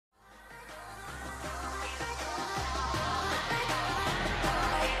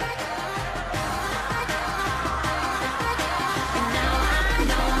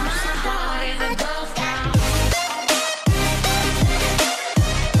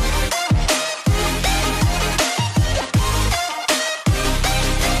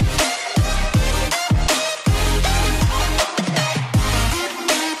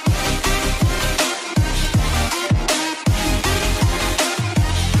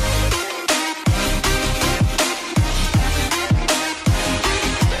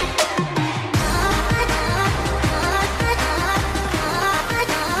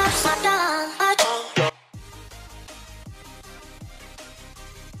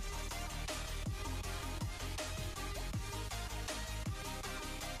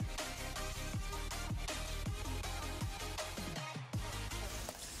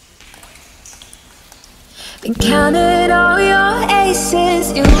and counted all your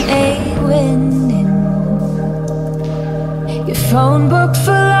aces. You ain't winning. Your phone book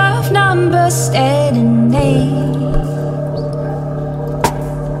full of numbers, stating names.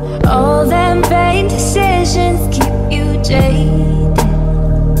 All them vain decisions keep you jaded.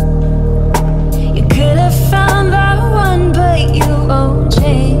 You could have found the one, but you won't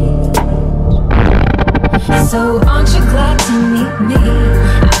change. So aren't you glad to meet me?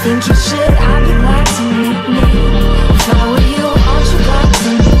 I think you should, I'd be glad to meet me. If I were you, aren't you glad to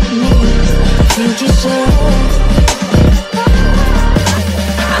meet me? I think you should.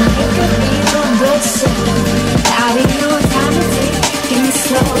 I'm sick of people but sick. How do you time to take things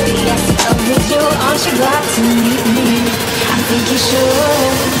slowly? Yes, with you, aren't you glad to meet me? I think you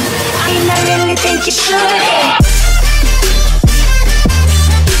should. I really think you should.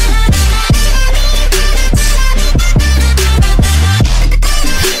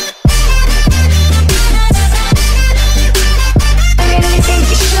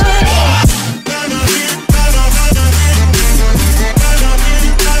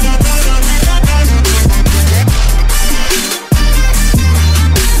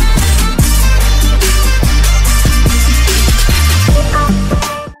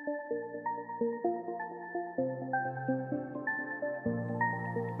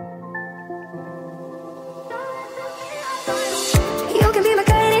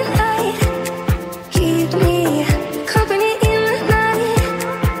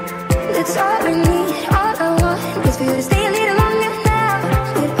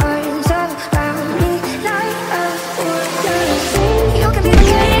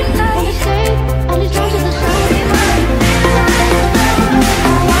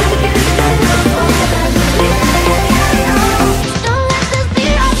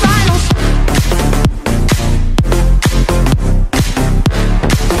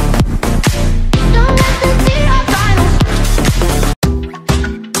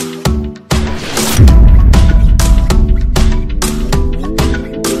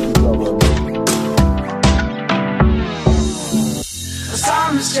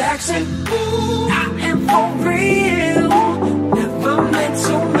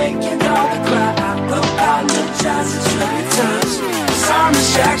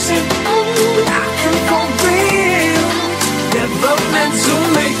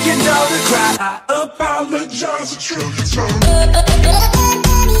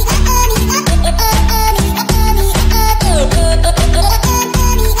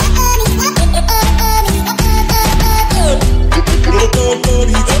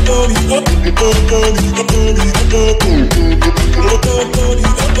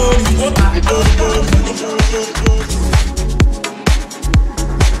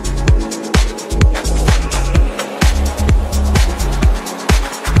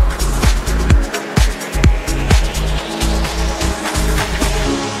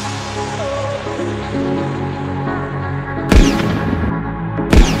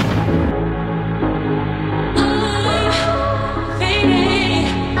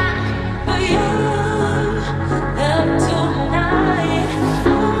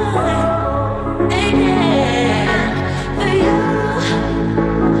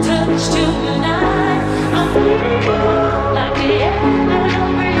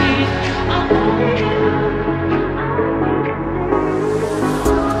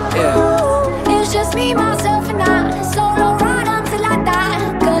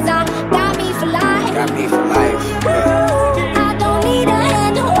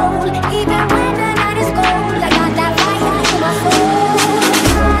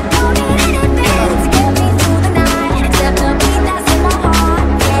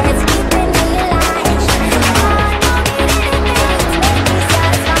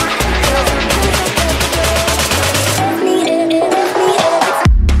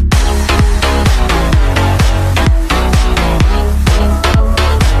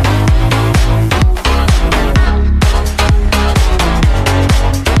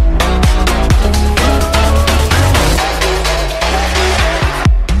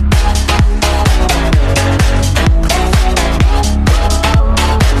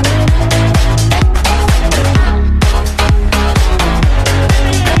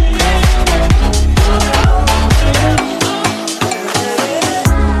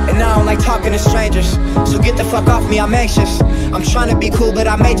 I'm anxious. I'm trying to be cool, but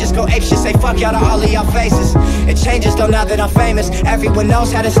I may just go apeshit. Say fuck y'all to all of y'all faces. It changes though now that I'm famous. Everyone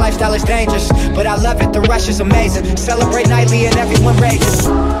knows how this lifestyle is dangerous, but I love it, the rush is amazing. Celebrate nightly and everyone rages.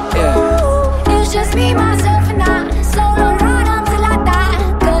 Yeah. It's just me, myself and I. Solo ride until I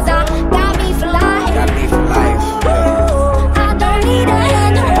die. Cause I got me for life. Got me for life. I don't need a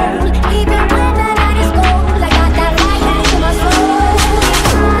hand to hold. Even when the night is cold.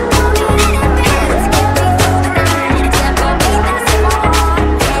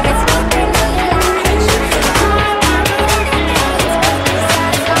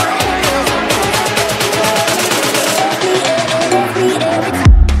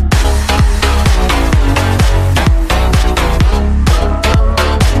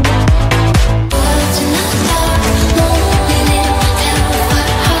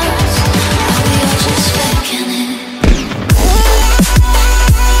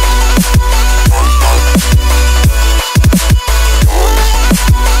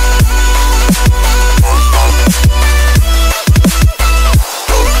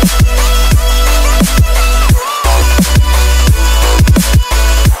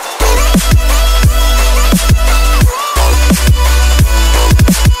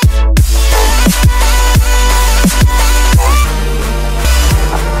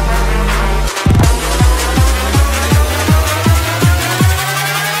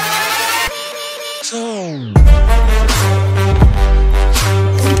 soul.